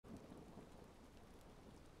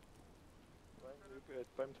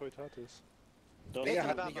beim Teutatis. Wer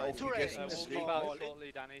hat mich aufgegessen? We'll be back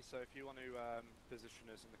shortly, Danny, so if you want to position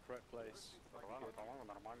us in the correct place.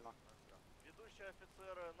 Ведущие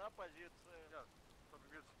офицеры на позиции.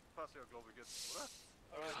 Pass your global get.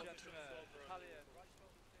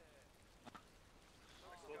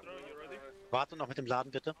 Warte noch mit dem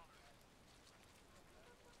Laden, bitte.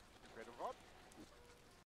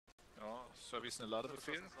 Ja, Service eine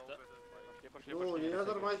Ladebefehl. Ну, не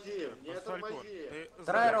тормози, не тормози.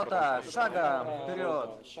 Вторая рота, шагом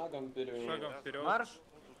вперед. Шагом вперед. Шагом вперед. Марш.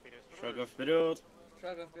 Шагом вперед.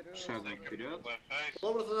 Шагом вперед. Шагом вперед.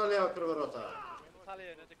 Образно налево, первая рота.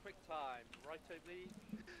 Battalion at a quick time. Right, please.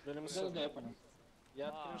 Да, я понял. Я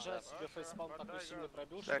опережаю себе фейспалм такой сильный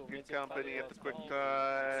пробил, что у меня Second company at the quick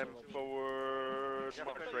time. Forward.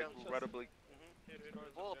 Incredibly.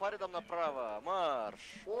 Паридом направо. Марш.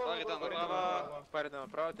 Паридом направо. Паридом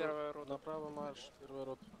направо, первая рота. Направо марш, первая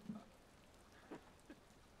рота.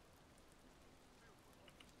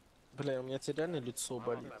 Бля, у меня теперь реально лицо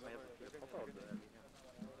болит.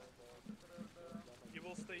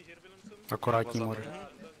 Аккуратнее, море.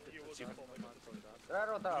 Вторая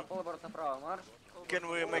рота, полоборот направо, марш. Can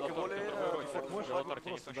we make a volley?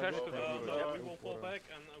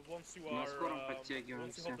 На скором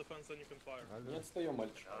подтягиваемся. Не отстаем,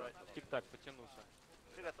 мальчик. Тик-так, потянулся.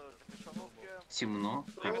 Темно.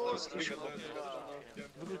 Как-то слышно.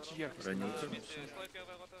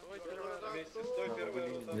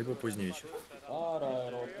 Либо позднее.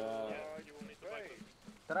 Вторая рота.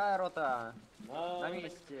 Вторая рота. На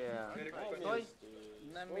месте. Стой.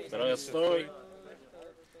 На месте. Вторая, стой.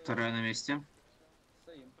 Вторая на месте.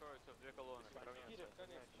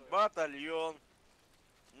 Батальон.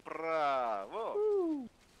 Право.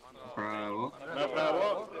 Право.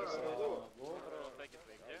 Направо.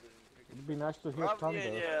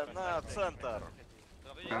 Равнение на центр.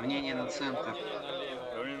 Равнение на центр.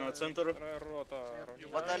 Равнение на центр.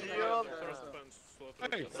 Батальон.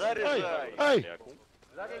 Заряжай.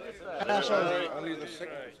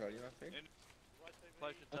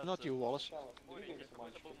 Not you, Walsh.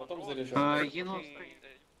 Потом заряжаем. Енот.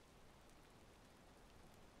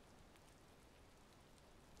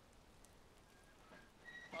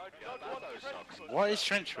 What is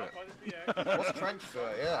trench foot? What's trench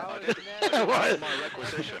foot? Yeah. What? My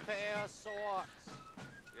requisition. Yeah,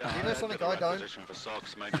 You know something I don't? Requisition for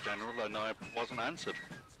socks, Major General, and I wasn't answered.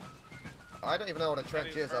 I don't even know what a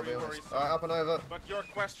trench is, I'll be honest. Alright, up and over. But your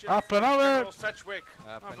question, Up and over. General Sedgwick.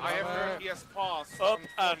 I have heard he has passed. Up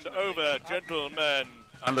and over, gentlemen.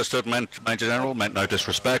 Understood, Major General, meant no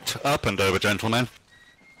disrespect. Up and over, gentlemen.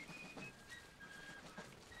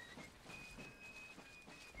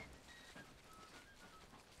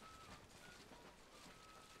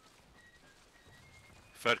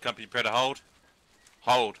 Third company, prepare to hold.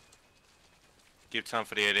 Hold. Give time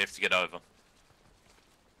for the ADF to get over.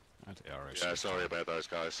 Yeah, sorry about those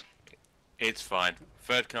guys. It's fine.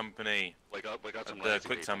 Third company, We got some the lazy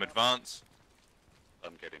quick people. time advance.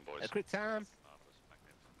 I'm getting boys. Quick time.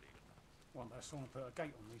 Well, that's want to put a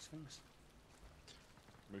gate on these things.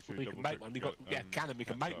 We can make one. We got cannon. We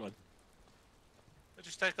can make one.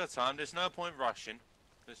 Just take our time. There's no point rushing.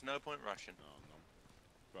 There's no point rushing.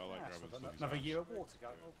 Another year of war to go.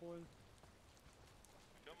 Oh boy.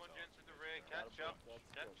 Come on, gents with the rear. Catch up.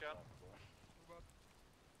 Catch up.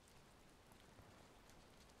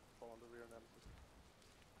 Fall on the rear nemesis.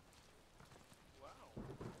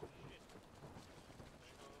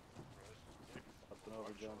 Up and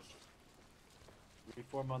over, Jones.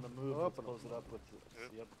 Reform on the move. Up Let's and close it up with.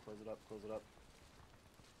 Yep, close it up, close it up.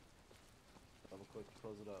 Double click,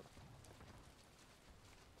 close it up.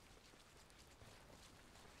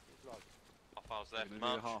 Half hours left.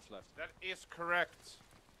 March. Half left. That is correct.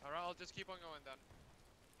 Alright, I'll just keep on going then.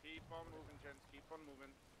 Keep on moving, gents. Keep on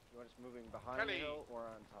moving. You want us moving behind Kelly. the hill or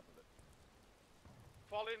on top of it?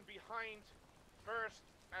 Fall in behind 1st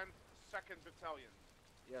and 2nd battalion.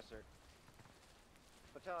 Yes, sir.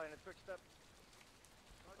 Battalion, a quick step.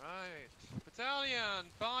 Right.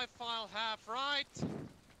 Battalion, by file half right.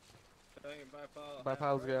 By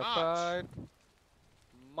piles get March. fired.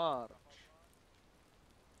 March.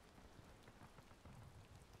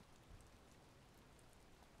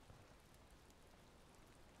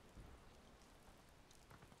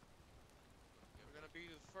 We're gonna be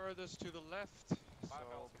the furthest to the left, so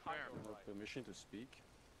prepare. Permission to speak.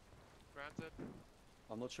 Granted.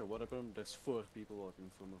 I'm not sure what happened. There's 4 people walking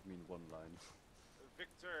in front of me in one line.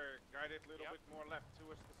 Victor, guide it a little bit more left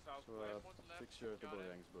towards the southwest. Fix your double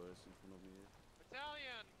ranks, boys, in front of me.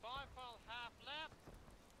 Battalion, by file half left.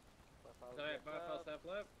 Bypass half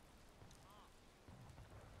left.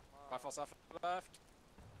 Bypass half left.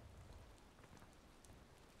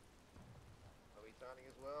 Turning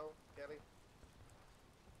as well, Kelly.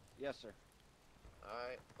 Yes, sir.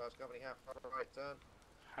 Alright, first company half right turn.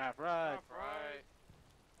 Half right. Right.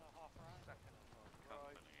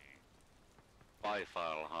 By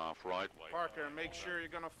file half right. Parker, make sure you're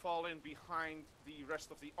gonna fall in behind the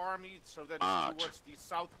rest of the army so that March. it's towards the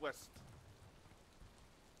southwest.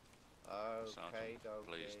 Okay,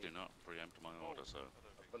 Please do not preempt my order, sir.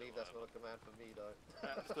 I believe that's not a command for me, though.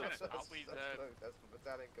 That's that's for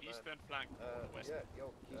battalion command. Eastern flank, west. Yeah,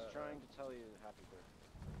 yo, He's trying to tell you happy birthday.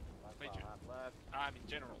 Major. Half left. In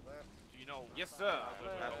general. Do you know? Yes, sir.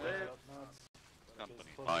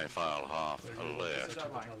 Company. By file half left.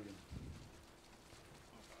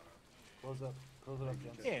 Close up,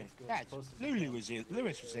 gents. Yeah, that's Lulu was here.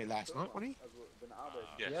 Lewis was here last night, wasn't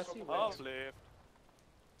he? Yes, he was. Left.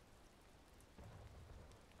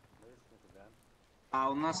 А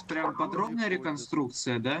у нас прям подробная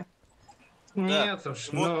реконструкция, да? Нет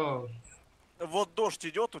уж, но... Вот дождь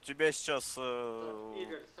идет, у тебя сейчас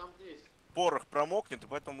порох промокнет, и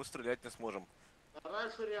поэтому мы стрелять не сможем.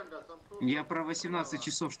 Я про 18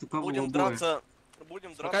 часов штукового Будем боя. драться.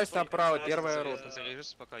 Будем драться. Пока направо, первая рота.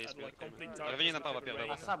 Пока есть Рвени направо, первая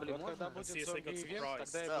рота. Сабли можно? Когда будет зомби-ивент,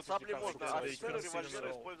 тогда я Да, буду сабли диктовать, можно, что а это офицеры консилиум револьверы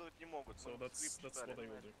ролл. использовать не могут. So that's what I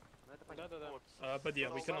will do. Да-да-да. But yeah,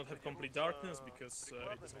 we cannot have complete darkness because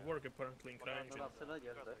it doesn't work apparently in CryEngine.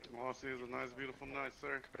 It's a nice, beautiful night,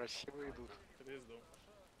 sir. Красиво идут. It is though.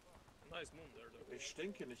 Nice moon there though. Ich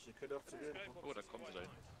denke nicht, ihr könnt auch zu dem. Oh, da kommen sie da.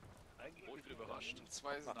 Oh, ich bin überrascht.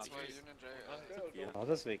 Zwei Union J. Ja,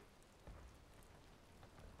 deswegen.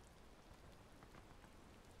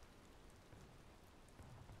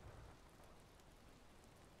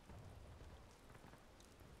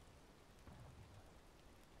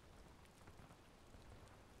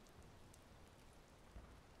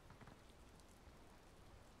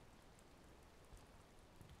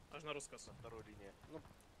 Аж на розказ. Второй линии.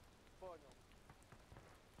 Понял.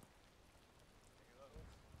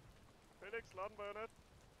 Felix, laden Bayonet.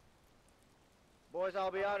 Boys,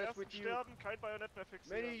 I'll be honest with you. Kein Bayonet mehr fixieren.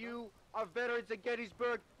 Many of you are veterans at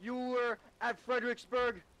Gettysburg. You were at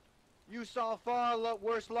Fredericksburg. You saw far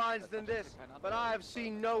worse lines than this, but I have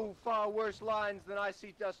seen no far worse lines than I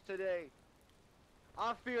see us today.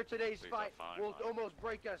 I fear today's fight will almost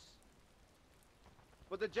break us.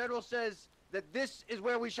 But the general says that this is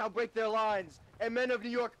where we shall break their lines, and men of New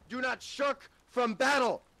York do not shirk from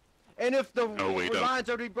battle. And if the lines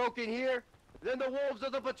are to be broken here, then the wolves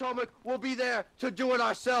of the Potomac will be there to do it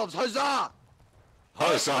ourselves. Huzzah!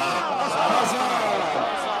 Huzzah!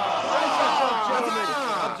 Gentlemen,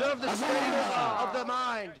 observe the steadiness of the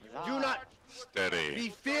mind. Do not be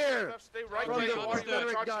feared from the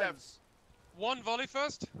Confederate guns. One volley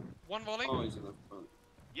first. One volley.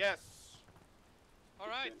 Yes. All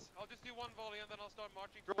right. I'll just do one volley and then I'll start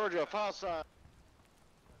marching. Georgia, far side.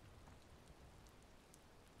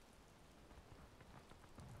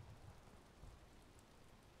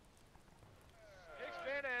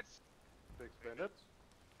 6 minutes.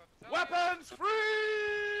 Weapons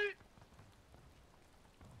free!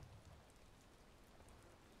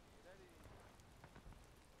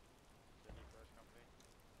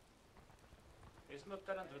 Is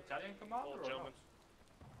Lieutenant Battalion Commander or not?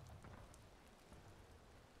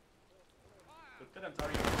 Lieutenant,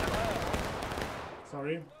 are you...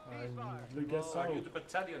 Sorry, I guess so. Are you the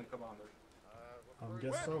Battalion Commander? I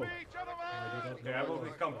guess so. Okay, I will be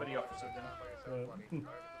company officer then.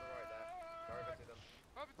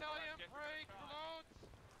 Battalion, break, reload.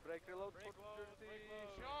 Break, reload,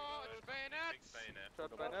 Charge, bayonets.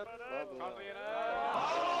 Shot bayonet. Right,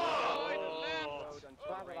 left.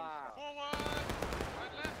 Forward.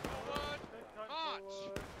 Right, left, forward. March.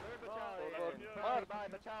 March by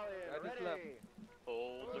battalion, ready.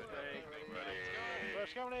 Hold the thing.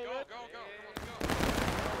 First company, Go, go, go.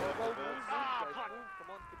 Come on, go. Come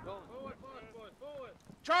on, keep going. Forward.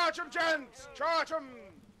 Charge 'em, gents! Charge 'em!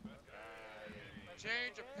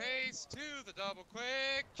 Change of pace to the double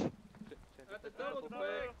quick. At the double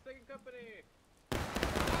quick, second company.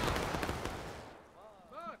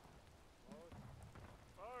 Mark.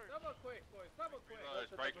 Double quick, boys, double quick.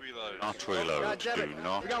 Break reload. Not reload. God damn Do it.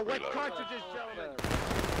 not We got wet reload. cartridges, gentlemen.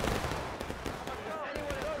 Anyone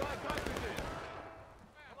has dry cartridges?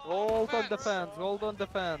 Hold on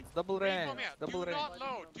defense, double range, Do not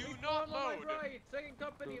load. Do not load. Right, second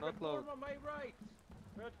company, Do not reform load. on my right.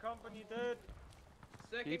 Third company dead.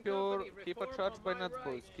 Keep a charge by nuts,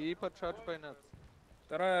 boys. Keep a charge by nuts.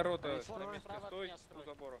 Вторая рота на месте, стой у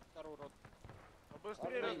забора.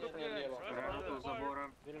 Быстрее наступление! У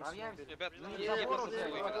забора. Ребят,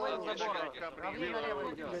 Равнее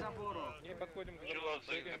налево идет. К забору. Не подходим к Reload,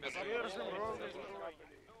 забору. second company.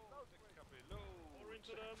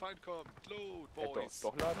 Feind kommt. Loot, boys.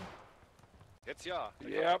 Doch laden? Jetzt ja.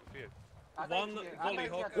 Yep. One volley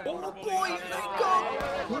hawk.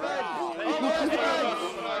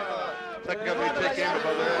 Second company take aim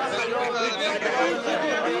above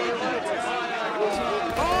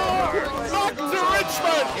Back to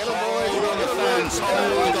Richmond! Hold on the fence,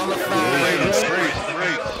 hold on the fence.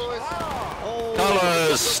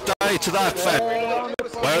 Colours, stay to that fence.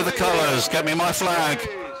 Where are the colours? Get me my flag.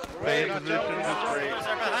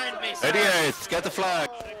 88th, get the flag.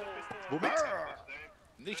 Womit?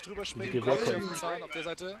 Nicht drüber springen. Auf der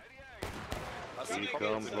Seite.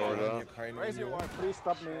 Come, Florida. Please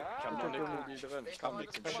stop me. Ich hab noch eine Kugel drin. Ich kann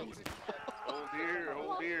nichts schießen. Hold here,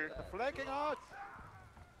 hold here. Flanking out.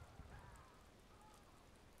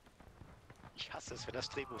 Ich hasse es, wenn das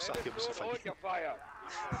Drehbuch sagt, wir müssen verlieren.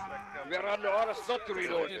 We're under orders not to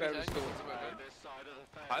reload.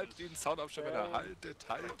 Halt den Soundabschirmer, haltet.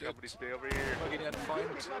 Company stay over here. Wir gehen ja den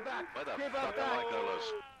Feind. Where the fuck are my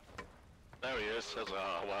colours? There he is.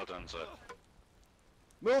 Well done, sir.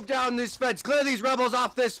 Move down this fence. Clear these rebels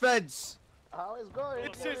off this fence.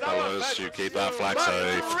 Colours, you keep that flag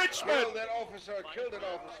safe. Richmond!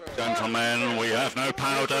 Gentlemen, we have no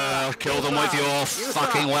powder. Kill them with your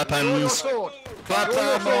fucking weapons. Club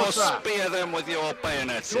them or spear them with your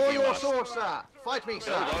bayonets if you must. sword, sir. Fight me,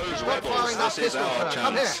 sir. Those Stop rebels, firing that this is pistol, our sir.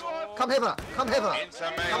 Come here. chance. Come hither. Come hither.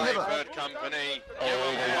 Come hither. Third company.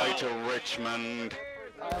 All the way to Richmond.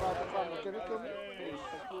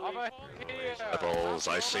 Rebels,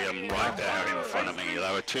 I see them right there in front of me.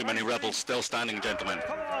 There were too many rebels still standing, gentlemen.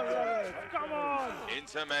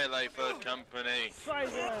 Into melee, third company.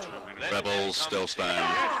 Rebels still stand.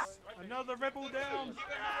 Another rebel down.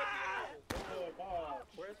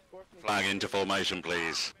 Flag into formation,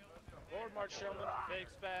 please. Forward march, gentlemen.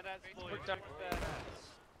 Fix bayonets, protect bayonets.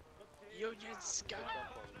 Unions, go.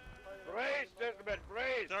 Brace, gentlemen,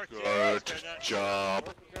 brace. Good job.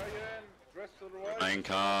 Remain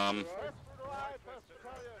calm.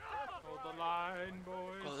 Hold the line,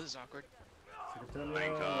 boys. Oh, this is awkward.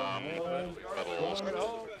 Remain calm. Rebels.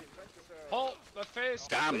 Halt the face.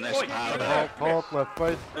 Damn this powder. left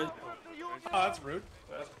face. Oh, that's rude.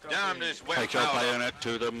 Damn this wet Take your powder. bayonet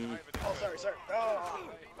to them. Oh, sorry.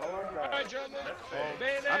 Alright, gentlemen.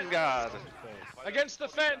 Bayonet. I'm God. Against the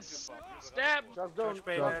fence. Stab. Just don't.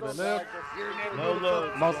 Second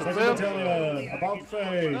battalion, about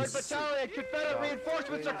Third face. battalion, Confederate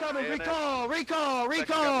reinforcements are coming. Recall, recall,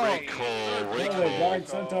 recall. Recall, Right recall.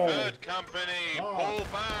 center. Third company, pull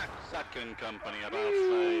back. Second company about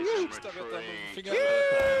face Da wird dann mit dem retreat. Finger.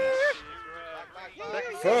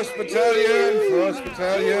 First battalion.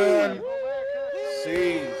 Seize.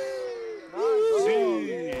 Seize.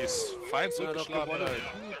 Feind zurückgeschlagen.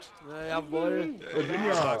 Gut. Na jawohl.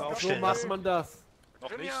 Ja. So macht man das.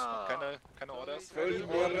 Noch nicht. Noch keine Orders. Füllt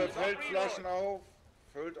eure Feldflaschen auf.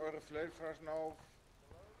 Füllt eure Feldflaschen auf.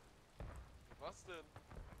 Was denn?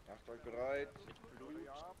 Macht euch bereit.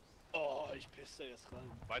 Oh, ich pisse jetzt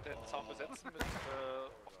rein. Weiter den Zaun besetzen mit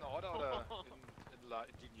offener Order oder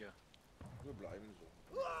in Linie? Wir bleiben so.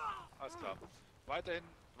 Alles klar.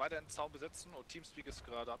 Weiterhin Zaun besetzen. Und Teamspeak ist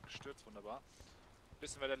gerade abgestürzt. Wunderbar.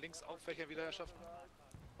 Wissen wir da links auffächern, Wiederherrschaften?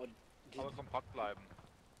 Und Aber kompakt bleiben.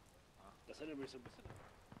 das erinnert mich so ein bisschen.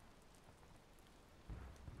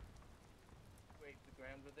 Break the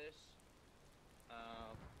ground with this.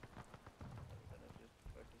 We're gonna just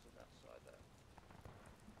focus on that side there.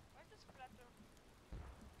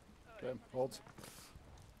 Okay, hold.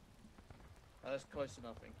 That's close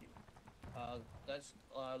enough, thank you. That's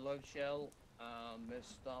load shell. Let's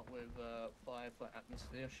start with fire for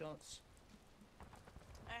atmosphere shots.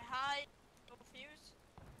 High, fuse.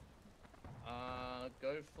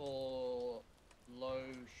 Go for low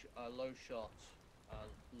shot,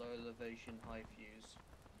 low elevation, high fuse.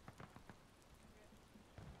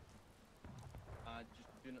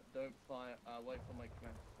 Just don't fire. Wait for my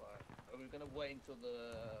command to fire. We're gonna wait until the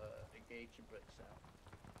engagement breaks out.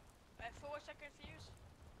 4-second fuse.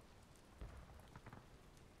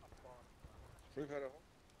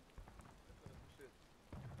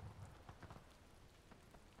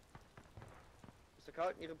 Mr.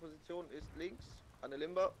 Carlton, Ihre Position ist links an der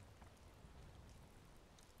Limber.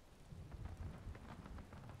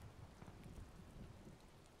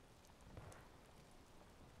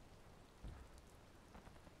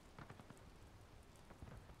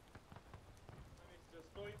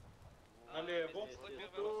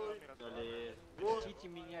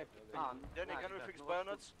 Danny, can we fix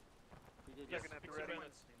bayonets?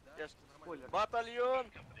 Yes. Батальон!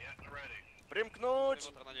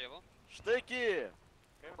 Примкнуть! Штыки!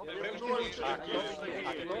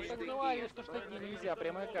 Что штыки нельзя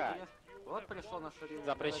примыкать? Вот пришло наше решение.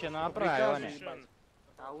 Запрещено правилами.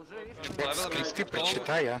 А уже Списки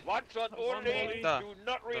прочитай, а. Да.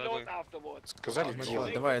 Сказали,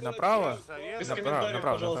 Давай направо.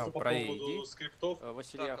 Направо. Проиди.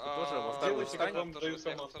 Василья, ты тоже во вторую встань.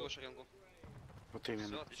 Вот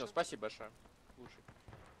именно. Все, спасибо большое. Слушай.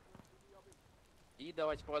 И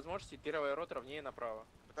давайте по возможности первая рота ровнее направо.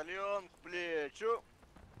 Батальон к плечу.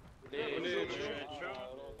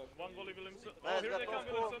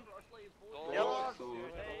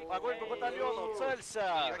 Огонь по батальону,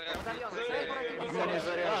 целься!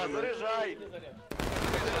 Заряжай!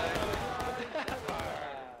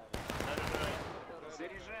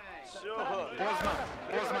 Все!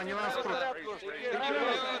 Поздно, не нас тут.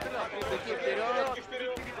 Вперед!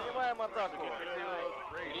 Принимаем атаку!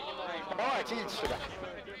 Давайте, идите сюда.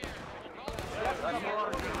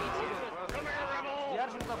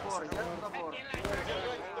 Держим забор, держим забор.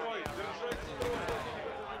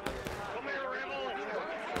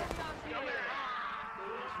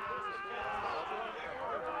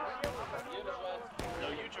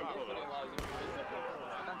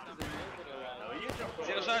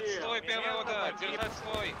 Держать строй, первая рота! Держать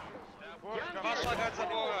строй! 2 шага от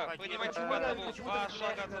забора! Принимайте по одному! 2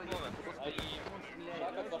 шага от забора!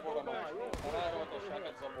 Шаг от забора. Вторая рота, шаг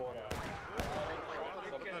от забора.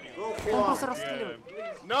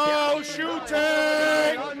 No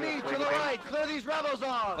shooting! On me, to the right, clear these rebels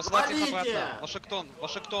off. Послать обратно! Вашингтон!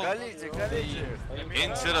 Вашингтон!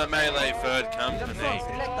 Into the melee, 3rd Company.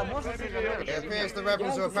 It appears the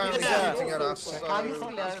rebels are apparently shooting at us.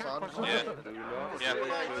 Yeah.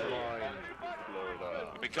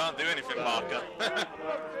 We can't do anything, Parker.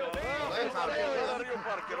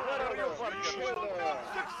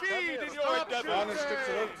 Succeed in your endeavor!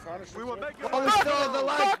 We will make you On the still of the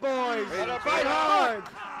light, boys. Fight hard.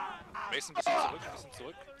 Mason, bisschen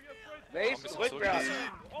zurück. Mason, rückwärts!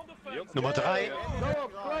 Nummer 3.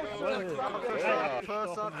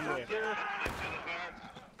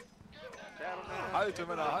 Halten,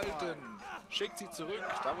 Männer, halten! Schickt sie zurück,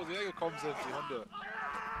 da wo sie hergekommen sind, die Hunde.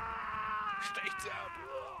 Stecht sie ab!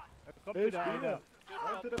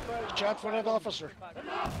 Chat for that officer.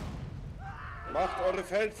 Macht eure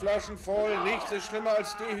Feldflaschen voll, nichts ist schlimmer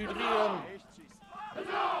als dehydrieren.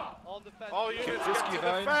 Kippt Whisky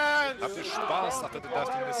rein, habt ihr Spaß nach der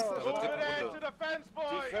dritten Runde.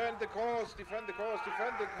 Defend the cause, defend the cause,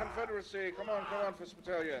 defend the Confederacy. Come on, 1st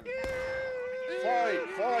Battalion.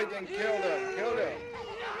 Fight and kill them, kill them.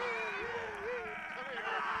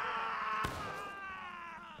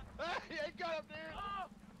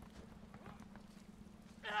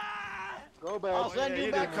 Go back. I'll send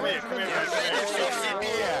you back. Come here.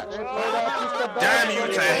 Damn you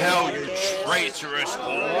to hell, you traitorous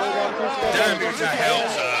whore! Damn you to hell,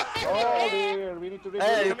 sir!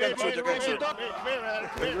 Hey, you can shoot,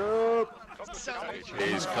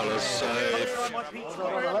 These colours safe.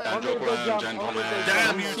 Stand your ground, gentlemen.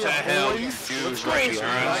 Damn you to hell, you fuse traitors!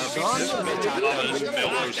 Metackers,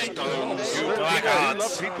 millstones, you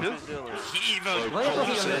blackguards! Heathen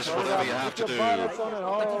corpses, whatever you have to do.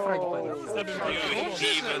 You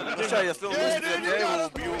heathen!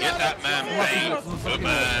 Get that man paid, the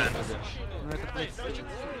man!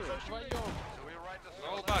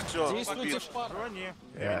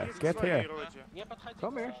 Yeah, get here.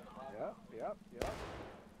 Come here. Yeah.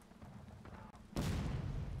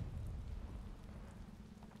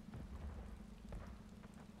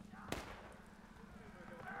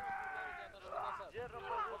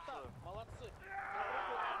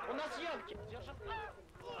 У нас янки. Держим.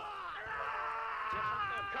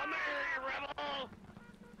 Come here, rebel!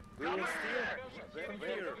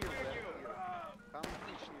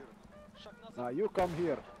 Now you come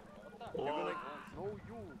here.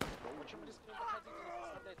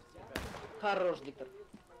 Хорош, диктор.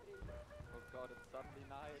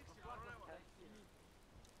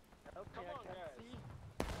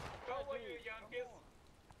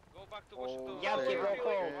 Янки, go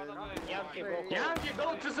home. Янки, go home. Янки,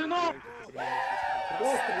 go to the north!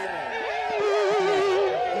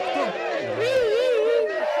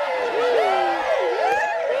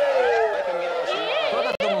 Кто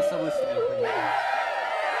додумался выстрелить?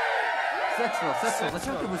 Сексуал,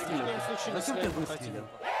 зачем ты выстрелил? Зачем ты выстрелил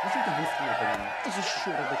по нему? Ты же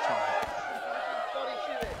шура-бычага.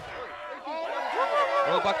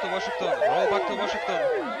 Roll back to Washington! Roll back to Washington!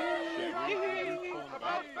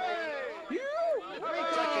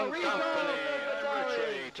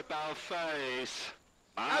 Retreat, about face.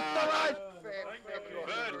 At the right!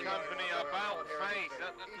 3rd Company, about face,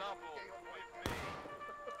 at the double.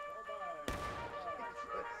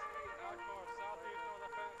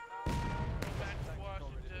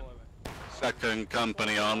 Second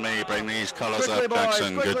company on me. Bring these colors Quickly, up, boys,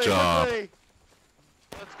 Jackson. quickly, Good job. quickly.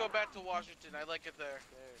 Let's go back to Washington. I like it there.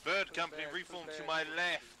 Third company, reform to my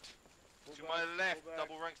left. To my left,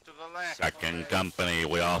 double ranks to the left. Second company,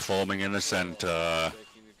 we are forming in the center.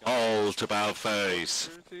 Hold about face.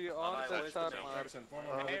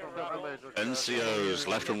 NCOs,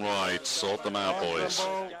 left and right, sort them out, boys.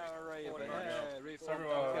 The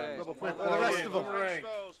rest of them.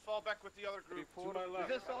 Fall back with the other group. To my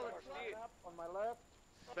left. Is this all it's need? On my left.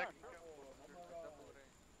 Second.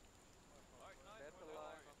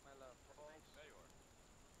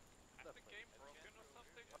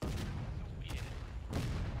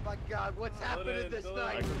 My God, what's happening this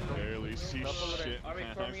night? I can barely see shit,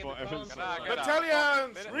 man. I thought Evans.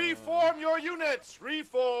 Battalions, reform your units.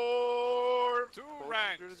 Reform. 2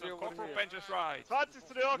 ranks, so corporal benches right.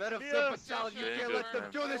 Men of the battalion, you can't let them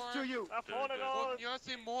do this to you. You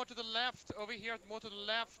see more to the left, over here, more to the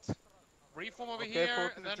left. Reform over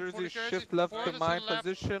here, and then 4th Jersey, shift left to my left.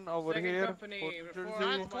 position over here.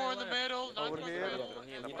 9th Corps in the middle, 9th Corps in the middle.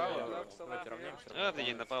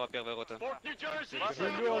 Отойди направо, первая рота.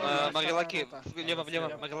 Марлаки, влево, влево,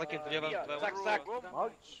 Марлаки, влево.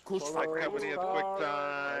 Second company at quick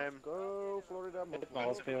time.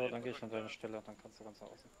 Dann gehe ich an deine Stelle, dann kannst du ganz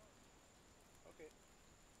außen.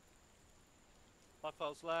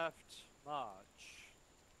 Buffalo's left, march.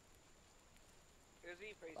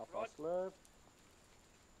 Left.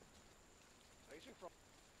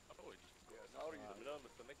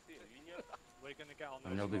 We're gonna get on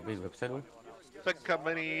Second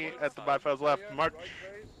company at the bypass left. March.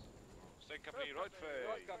 Second company, right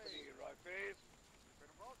phase.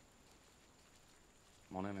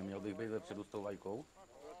 Mone, neměl bych být vepředu s tou vajkou?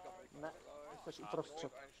 Ne, jsi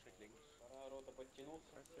uprostřed.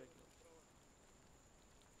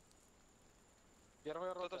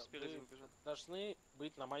 Первая рота, вы должны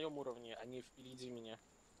быть на моем уровне, а не впереди меня.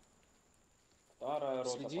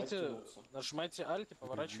 Следите, нажимайте Alt и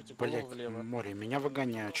поворачивайте голову влево. Море, меня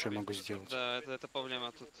выгоняют, что я могу сделать? Да, это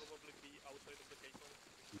проблема тут.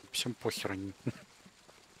 Всем похер, они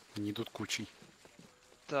идут кучей.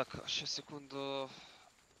 Так, сейчас, секунду.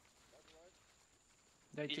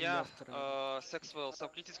 Илья, Сексвелл,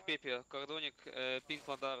 сомкнитесь к Пепе, кордоник, Пинк,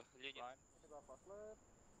 Ладар, Ленин.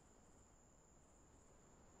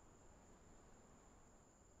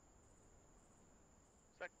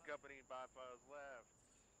 Second company, bypass left.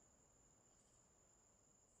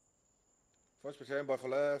 First battalion, by for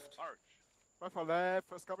left. March. By for left,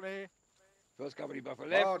 first company. First company, by for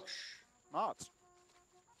left. March. March.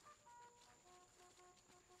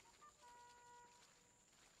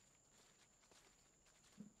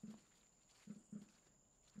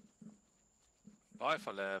 By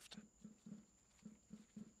for left.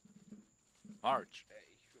 March.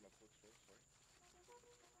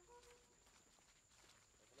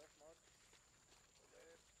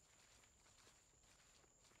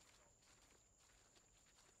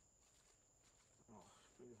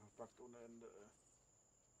 Ohne Ende.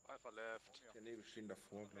 Alpha left. Der Nebel stehen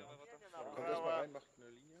davor, glaube ich. Kommt erstmal rein, macht eine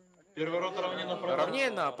Linie. Первая рота равнее направо.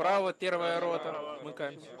 Равнее направо, первая рота.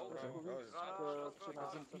 Вмыкаемся.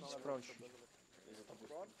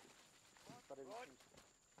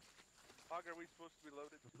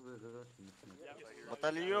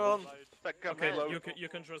 Battalion. Okay, you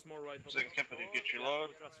can trust more right. Second company, get your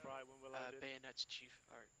load. Bayonets, chief,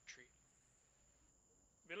 or tree.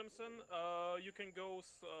 Williamson, you can go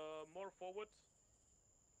more forward.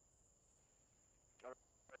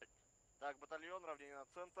 Так, батальон, равнение на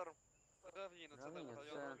центр. Равнение на центр,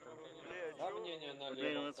 батальон. Равнение на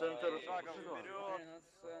на центр. Шагом вперед.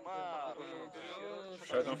 Марш.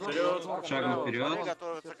 Шагом вперед. Шагом вперед.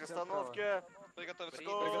 Приготовиться к остановке. Приготовиться к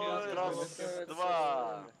остановке. Раз,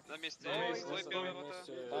 два. На месте. Стой, первая рота.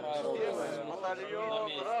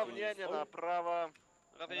 Батальон, равнение направо.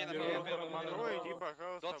 Равнение направо. Монро, иди,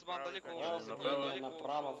 пожалуйста. Доцман далеко.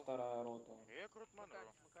 Направо, вторая рота. Рекрут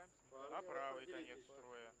Монро. А правый конец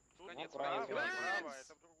строя. Тут Конец, направо, конец. направо,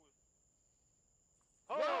 это в другую.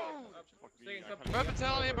 Red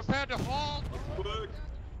battalion, prepare to halt!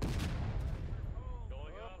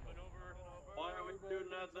 Why are we doing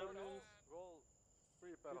that then?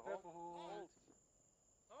 Prepare for hold.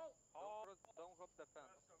 Don't hop the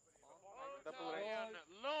fence.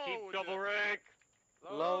 Load. Keep double rank.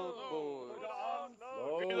 Load, boys.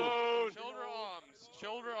 Load. Shoulder arms.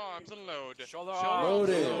 Shoulder arms and load. Shoulder arms.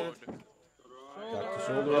 Loaded.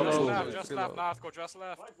 Just left, Marco, just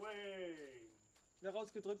left. Wer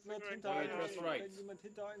rausgedrückt wird, hinter einem. Wenn jemand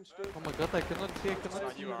hinter einem steht. Oh my god, I cannot see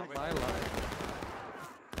my line.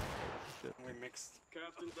 Shit. We mixed.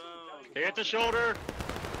 Captain down. Hit the shoulder.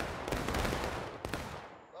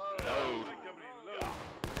 Load.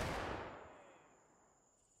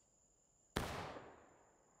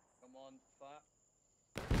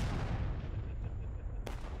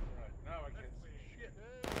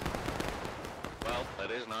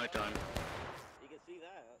 it is night time. You can see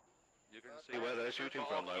that. You can see where they're shooting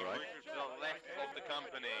from, though, right? To the left of the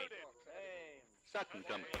company. Second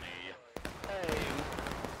company.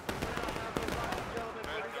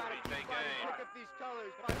 Take aim. Look at these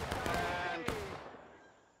colors. And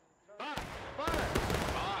Fire!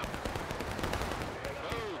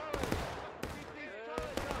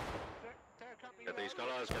 get these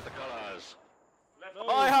colours, get the colours.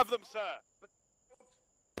 I have them, sir.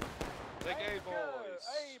 Take aim, boys.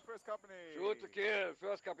 Aim, first company. Shoot to kill.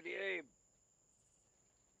 First company aim.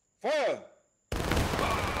 Feuer!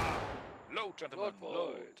 Load, gentlemen.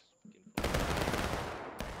 Load.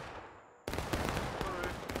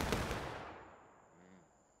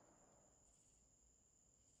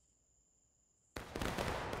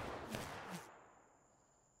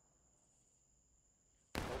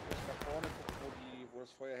 Wo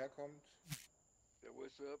das Feuer herkommt. Der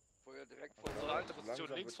Whistle. Feuer direkt von Unsere alte Position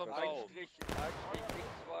Langsam links wird vom kalt. Baum. links,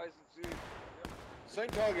 weisen Süd. Same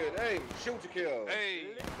target, aim, shoot to kill.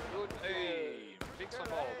 Hey, hey, links vom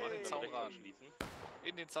Baum, an den Zaun ran.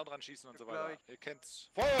 In den Zaun ran schießen und so weiter. Ihr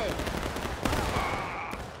kennt's. Feuer!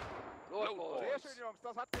 Load, boys. Sehr schön, Jungs,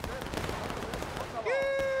 das hat gesetzt.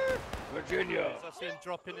 Virginia.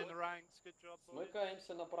 Dropping in the ranks. Good job, boys.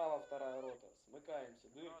 Смыкаемся направо, вторая рота. Смыкаемся,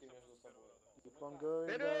 дырки между собой.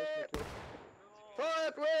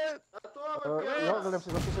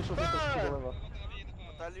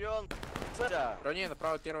 Батальон. Брони,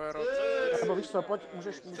 направо первая рота. Víš co, pojď,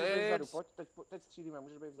 můžeš být vzadu, pojď, teď střílíme,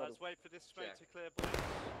 můžeš být vzadu. Let's wait for this straight to clear, boys.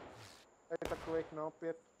 Tady takových, no,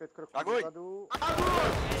 pět kroků Aguj! vzadu.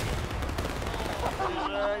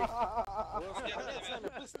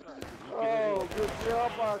 Oh, good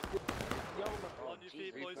job, Marky. On your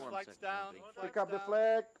feet, boys. Flags down. Pick up the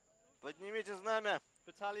flag. Поднимите знамя.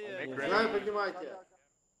 Battalion. Знамя поднимайте.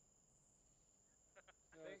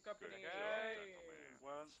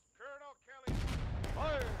 Colonel Kelly.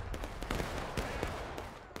 Fire!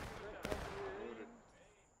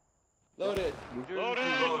 Loaded.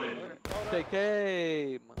 Loaded. Take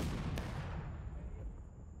aim.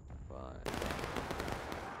 5, 3,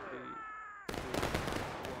 2,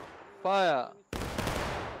 1. Fire.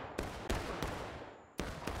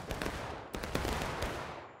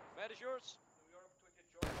 That is yours.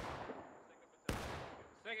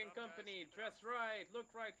 Second company, dress right, look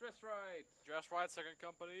right, dress right. Dress right, second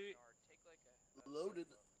company. Loaded.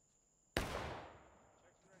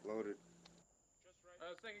 Loaded.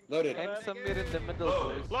 Second Loaded. Aim somewhere in the middle,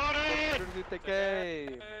 boys. Loaded! Make sure you take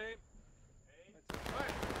aim.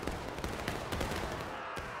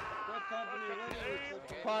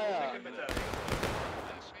 Fire.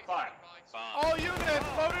 Fire. All units,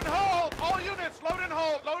 load and hold! All units, load and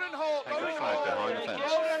hold! Load and hold! Take Load the and flag hold! behind the fence.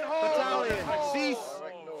 Load and hold! Battalion, cease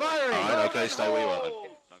firing. Alright, okay, stay where you are then.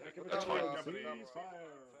 That's fine.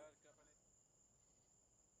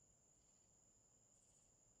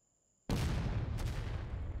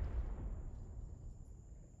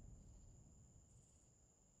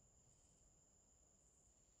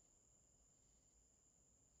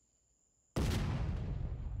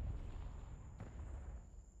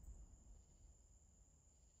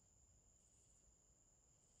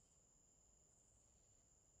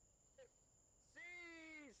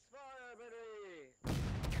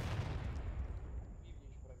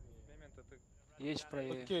 Есть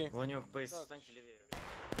правее. Окей. Ванек, бейс. Станьте левее.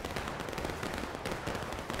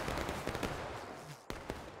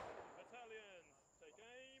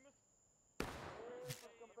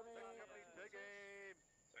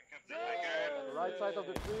 Right side of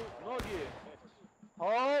the tree. Ноги.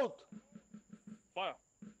 Hold. Fire.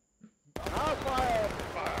 Now fire.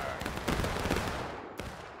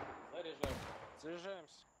 Заряжаем.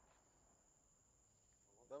 Заряжаемся.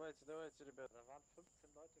 Давайте, ребята.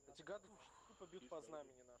 Эти гады тупо бьют по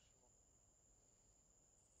знамени нашему.